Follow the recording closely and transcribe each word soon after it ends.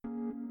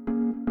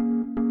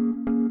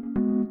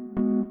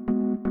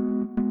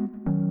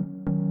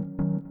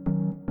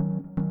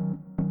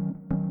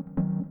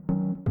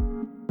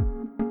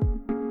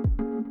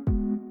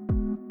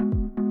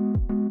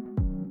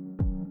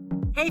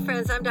Hey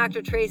friends, I'm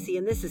Dr. Tracy,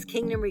 and this is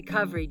Kingdom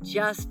Recovery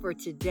just for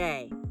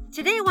today.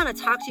 Today I want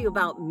to talk to you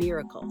about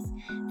miracles.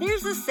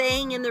 There's a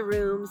saying in the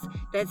rooms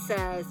that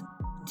says,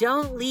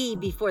 don't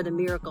leave before the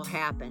miracle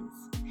happens.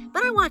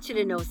 But I want you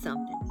to know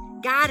something.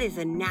 God is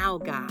a now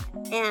God,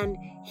 and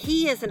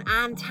He is an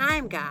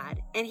on-time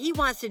God, and He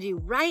wants to do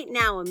right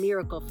now a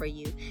miracle for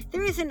you.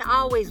 There isn't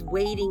always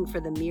waiting for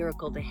the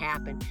miracle to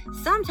happen.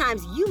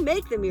 Sometimes you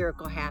make the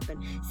miracle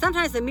happen.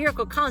 Sometimes the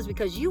miracle comes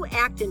because you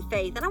act in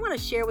faith. And I want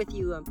to share with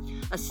you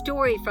a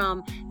story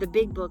from the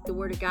big book, the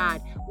Word of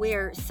God,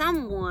 where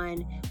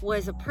someone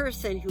was a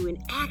person who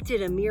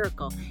enacted a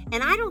miracle.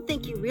 And I don't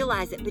think you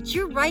realize it, but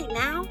you're right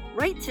now,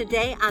 right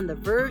today, on the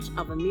verge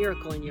of a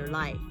miracle in your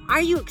life.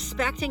 Are you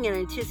expecting and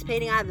anticipating?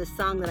 I have this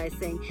song that I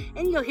sing,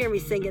 and you'll hear me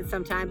sing it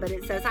sometime, but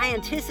it says, I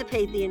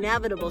anticipate the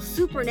inevitable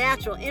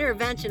supernatural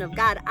intervention of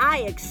God. I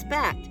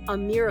expect a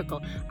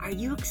miracle. Are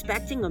you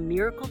expecting a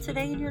miracle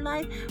today in your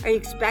life? Are you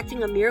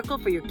expecting a miracle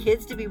for your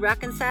kids to be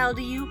reconciled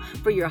to you,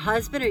 for your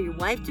husband or your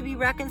wife to be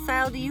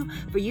reconciled to you,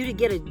 for you to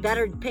get a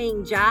better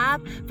paying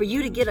job, for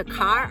you to get a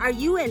car? Are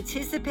you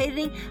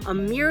anticipating a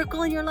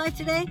miracle in your life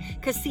today?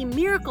 Because see,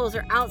 miracles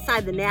are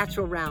outside the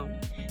natural realm.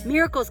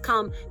 Miracles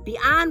come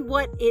beyond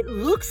what it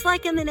looks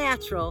like in the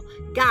natural.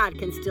 God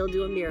can still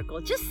do a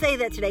miracle. Just say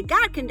that today.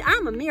 God can,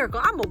 I'm a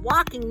miracle. I'm a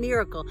walking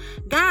miracle.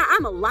 God,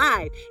 I'm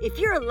alive. If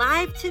you're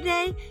alive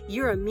today,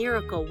 you're a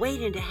miracle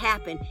waiting to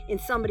happen in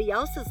somebody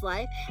else's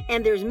life.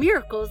 And there's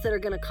miracles that are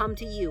going to come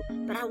to you.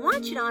 But I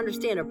want you to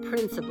understand a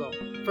principle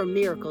for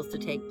miracles to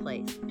take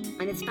place.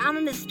 And it's found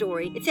in this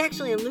story. It's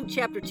actually in Luke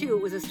chapter 2.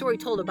 It was a story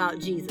told about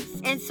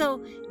Jesus. And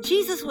so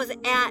Jesus was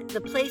at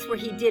the place where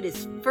he did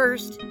his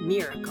first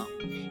miracle.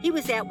 He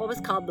was at what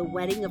was called the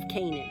wedding of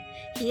Canaan.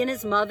 He and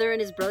his mother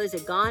and his brothers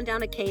had gone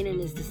down to Canaan.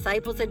 His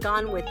disciples had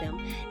gone with him.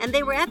 And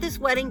they were at this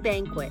wedding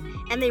banquet.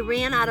 And they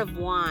ran out of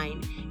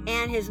wine.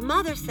 And his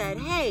mother said,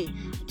 hey,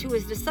 to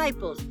his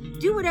disciples,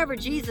 do whatever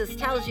Jesus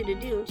tells you to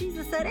do. And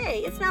Jesus said, hey,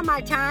 it's not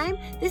my time.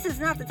 This is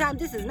not the time.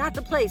 This is not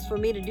the place for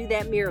me to do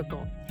that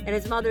miracle. And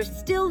his mother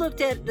still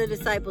looked at the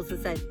disciples and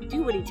said,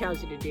 do what he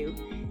tells you to do.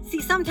 See,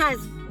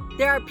 sometimes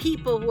there are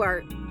people who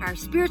are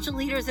spiritual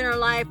leaders in our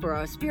life, or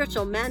a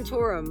spiritual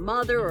mentor, or a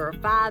mother, or a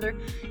father,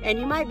 and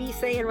you might be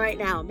saying right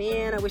now,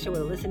 man, I wish I would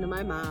have listened to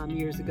my mom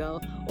years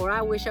ago, or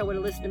I wish I would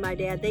have listened to my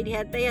dad.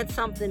 They had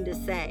something to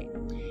say.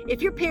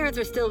 If your parents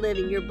are still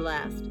living, you're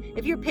blessed.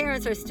 If your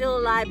parents are still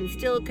alive and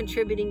still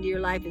contributing to your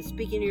life and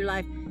speaking to your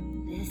life,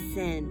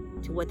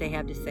 listen to what they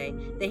have to say.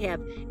 They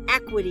have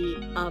equity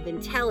of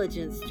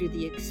intelligence through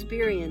the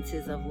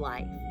experiences of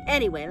life.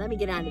 Anyway, let me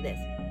get on to this.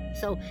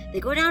 So they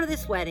go down to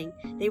this wedding.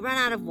 They run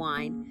out of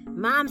wine.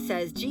 Mom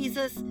says,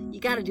 Jesus, you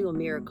got to do a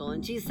miracle.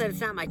 And Jesus said, it's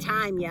not my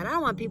time yet. I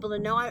don't want people to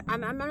know. I'm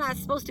not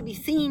supposed to be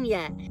seen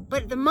yet.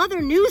 But the mother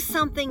knew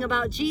something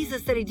about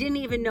Jesus that he didn't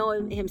even know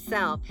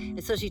himself.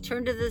 And so she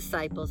turned to the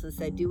disciples and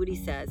said, do what he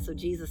says. So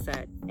Jesus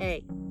said,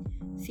 hey,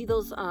 see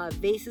those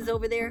vases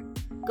over there?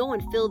 Go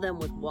and fill them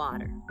with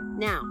water.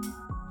 Now,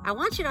 I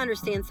want you to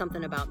understand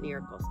something about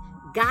miracles.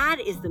 God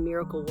is the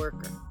miracle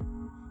worker,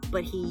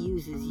 but he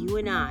uses you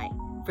and I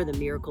for the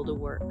miracle to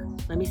work.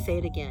 Let me say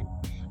it again.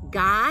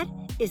 God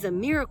is a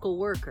miracle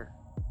worker,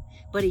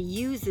 but he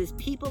uses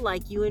people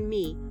like you and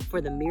me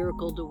for the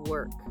miracle to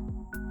work.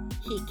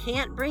 He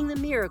can't bring the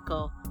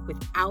miracle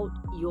without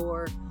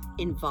your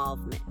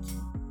involvement.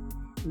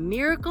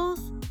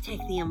 Miracles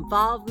take the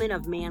involvement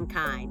of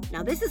mankind.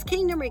 Now, this is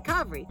Kingdom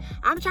Recovery.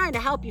 I'm trying to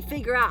help you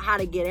figure out how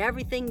to get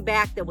everything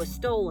back that was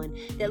stolen,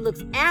 that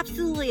looks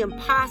absolutely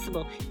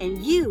impossible, and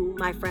you,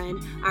 my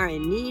friend, are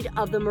in need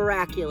of the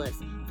miraculous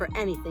for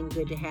anything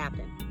good to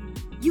happen.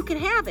 You can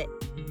have it.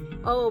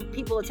 Oh,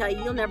 people will tell you,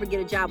 you'll never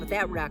get a job with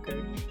that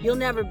record. You'll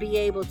never be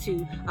able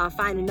to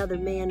find another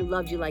man who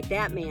loves you like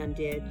that man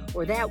did,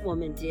 or that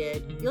woman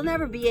did. You'll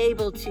never be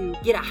able to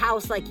get a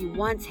house like you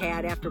once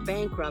had after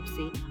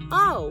bankruptcy.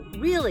 Oh,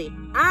 really?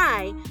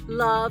 I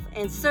love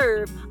and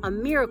serve a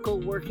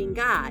miracle-working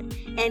God.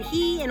 And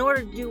he, in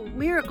order to do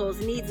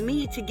miracles, needs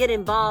me to get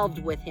involved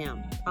with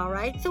him. All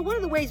right? So one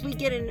of the ways we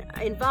get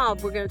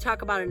involved, we're going to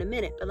talk about in a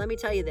minute. But let me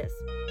tell you this.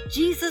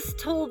 Jesus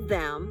told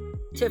them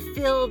to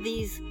fill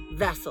these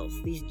vessels,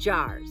 these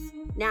jars.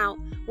 Now,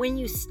 when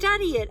you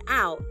study it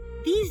out,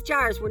 these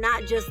jars were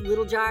not just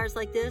little jars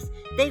like this.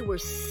 They were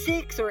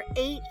 6 or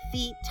 8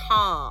 feet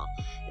tall.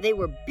 They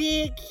were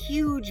big,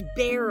 huge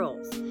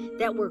barrels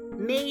that were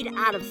made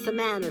out of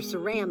cement or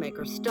ceramic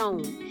or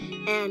stone.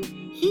 And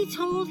he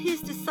told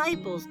his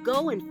disciples,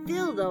 go and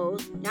fill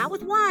those, not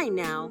with wine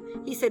now.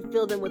 He said,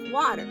 fill them with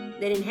water.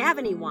 They didn't have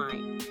any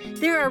wine.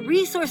 There are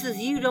resources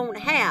you don't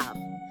have,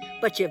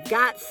 but you've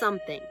got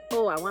something.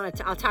 Oh,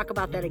 I'll talk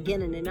about that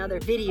again in another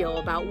video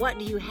about what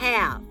do you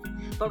have.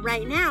 But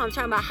right now, I'm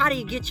talking about how do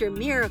you get your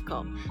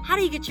miracle? How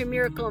do you get your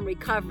miracle in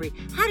recovery?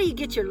 How do you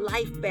get your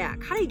life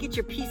back? How do you get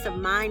your peace of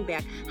mind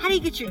back? How do you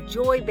get your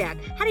joy back?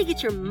 How do you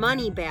get your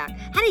money back?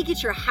 How do you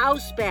get your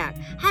house back?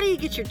 How do you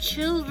get your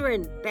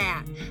children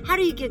back? How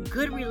do you get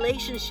good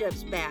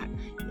relationships back?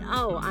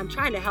 Oh, I'm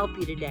trying to help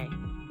you today.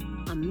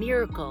 a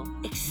miracle,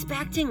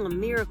 expecting a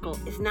miracle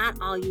is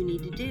not all you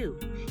need to do.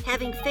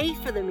 Having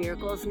faith for the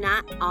miracle is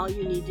not all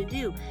you need to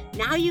do.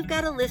 Now you've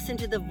got to listen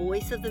to the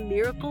voice of the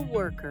miracle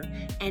worker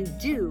and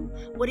do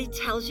what he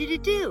tells you to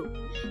do.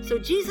 So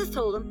Jesus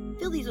told him,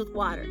 fill these with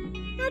water.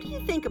 Now do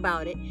you think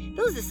about it?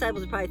 Those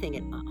disciples are probably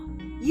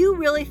thinking, you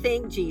really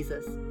think,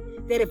 Jesus,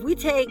 that if we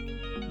take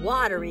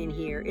water in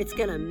here, it's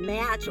going to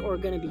match or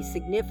going to be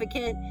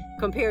significant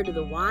compared to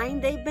the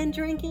wine they've been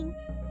drinking?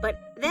 But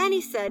then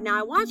he said, now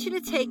I want you to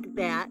take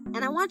that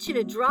and I want you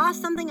to draw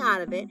something out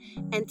of it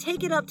and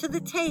take it up to the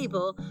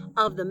table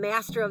of the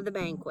master of the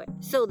banquet.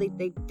 So they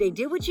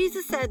did what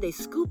Jesus said. They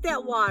scooped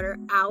that water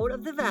out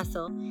of the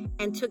vessel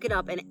and took it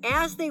up. And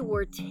as they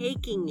were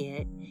taking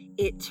it,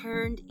 it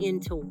turned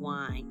into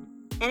wine.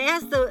 And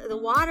as the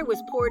water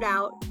was poured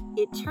out,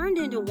 it turned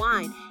into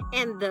wine.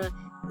 And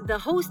the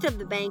host of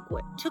the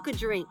banquet took a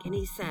drink and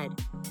he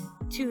said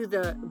to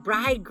the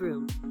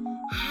bridegroom,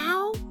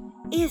 how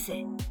is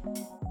it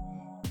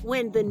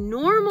when the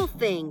normal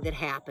thing that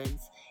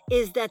happens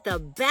is that the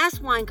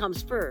best wine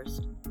comes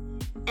first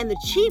and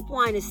the cheap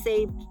wine is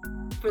saved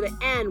for the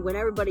end when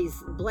everybody's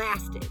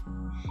blasted,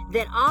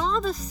 that all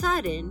of a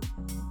sudden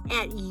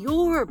at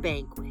your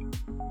banquet,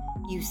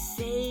 you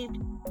saved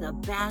the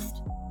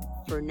best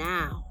for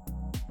now?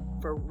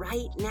 For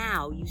right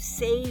now, you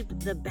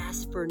saved the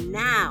best for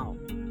now.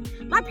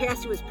 My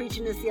pastor was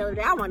preaching this the other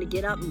day. I want to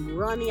get up and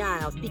run the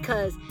aisles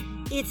because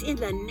it's in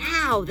the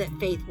now that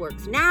faith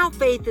works. Now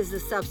faith is the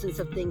substance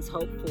of things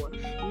hoped for.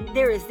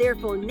 There is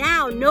therefore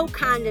now no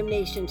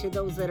condemnation to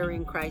those that are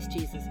in Christ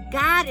Jesus.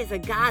 God is a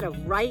God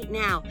of right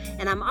now.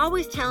 And I'm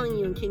always telling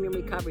you in Kingdom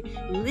Recovery,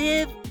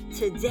 live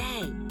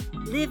today.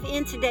 Live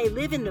in today.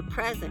 Live in the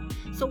present.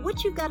 So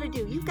what you've got to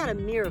do, you've got a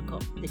miracle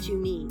that you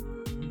need.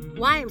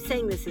 Why I'm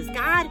saying this is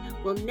God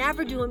will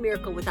never do a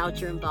miracle without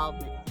your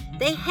involvement.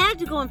 They had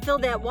to go and fill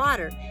that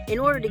water in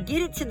order to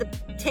get it to the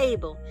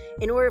table,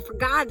 in order for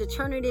God to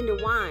turn it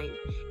into wine.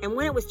 And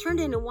when it was turned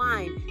into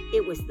wine,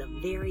 it was the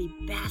very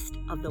best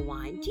of the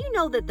wine. Do you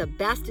know that the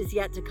best is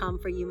yet to come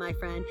for you, my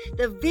friend?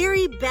 The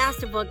very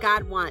best of what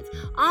God wants.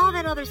 All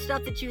that other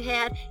stuff that you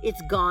had,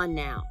 it's gone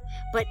now.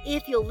 But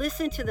if you'll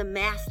listen to the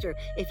Master,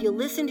 if you'll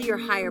listen to your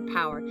higher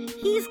power,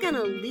 He's going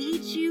to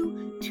lead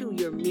you to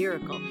your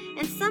miracle.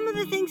 And some of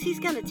the things He's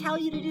going to tell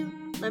you to do,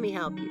 let me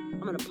help you. I'm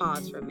going to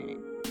pause for a minute.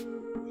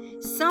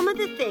 Some of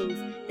the things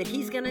that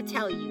He's going to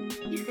tell you,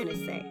 you're going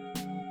to say,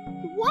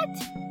 what?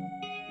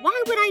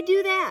 Why would I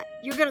do that?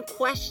 You're going to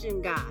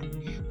question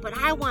God. But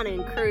I want to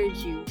encourage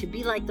you to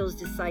be like those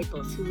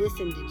disciples who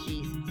listened to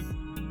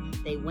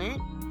Jesus. They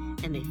went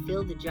and they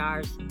filled the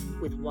jars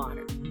with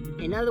water.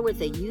 In other words,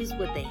 they used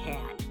what they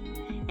had.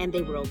 And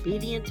they were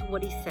obedient to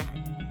what He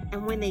said.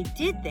 And when they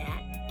did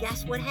that,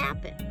 guess what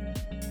happened?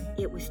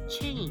 It was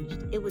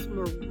changed. It was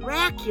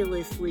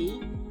miraculously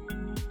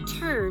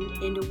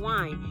turned into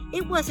wine.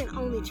 It wasn't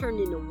only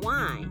turned into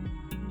wine,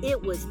 it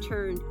was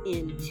turned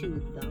into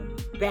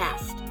the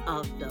best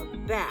of the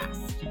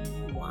best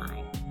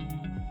wine.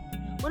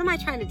 What am I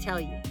trying to tell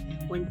you?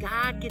 When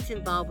God gets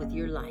involved with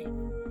your life,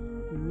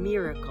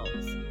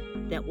 miracles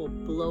that will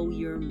blow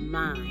your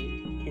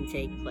mind can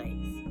take place.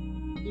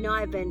 You know,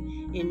 I've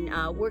been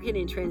working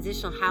in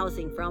transitional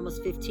housing for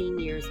almost 15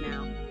 years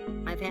now.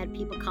 I've had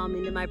people come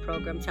into my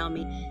program tell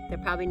me they'll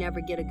probably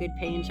never get a good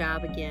paying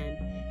job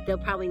again. They'll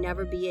probably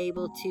never be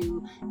able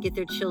to get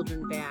their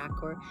children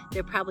back, or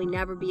they'll probably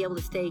never be able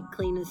to stay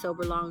clean and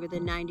sober longer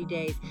than 90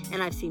 days.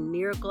 And I've seen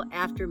miracle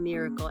after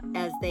miracle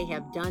as they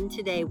have done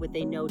today what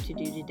they know to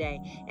do today,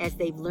 as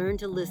they've learned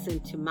to listen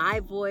to my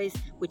voice,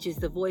 which is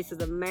the voice of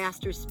the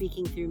Master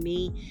speaking through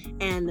me,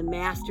 and the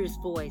Master's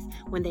voice.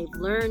 When they've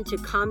learned to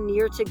come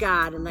near to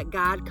God and let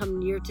God come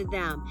near to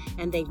them,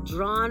 and they've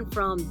drawn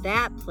from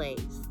that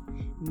place,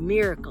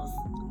 miracles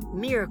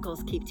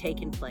keep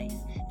taking place.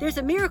 There's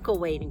a miracle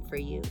waiting for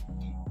you.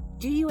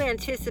 Do you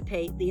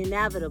anticipate the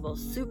inevitable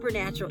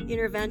supernatural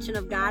intervention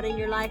of God in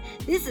your life?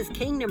 This is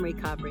Kingdom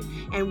Recovery,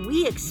 and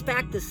we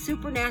expect the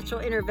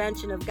supernatural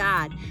intervention of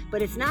God.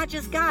 But it's not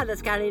just God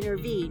that's got to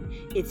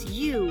intervene. It's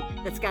you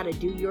that's got to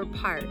do your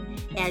part.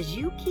 As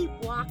you keep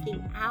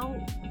walking out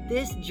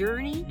this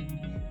journey,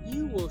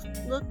 you will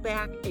look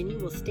back and you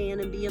will stand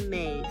and be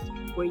amazed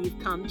where you've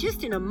come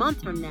just in a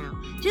month from now,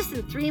 just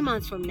in 3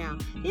 months from now,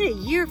 in a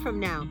year from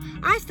now.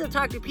 I still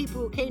talk to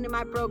people who came to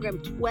my program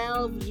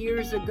 12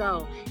 years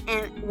ago,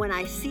 and when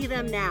I see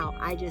them now,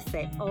 I just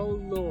say, oh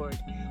Lord,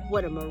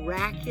 what a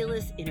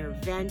miraculous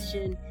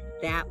intervention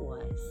that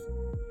was.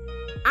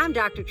 I'm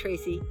Dr.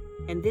 Tracy,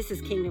 and this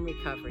is Kingdom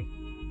Recovery.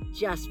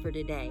 Just for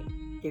today,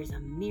 there's a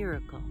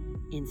miracle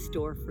in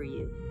store for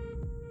you.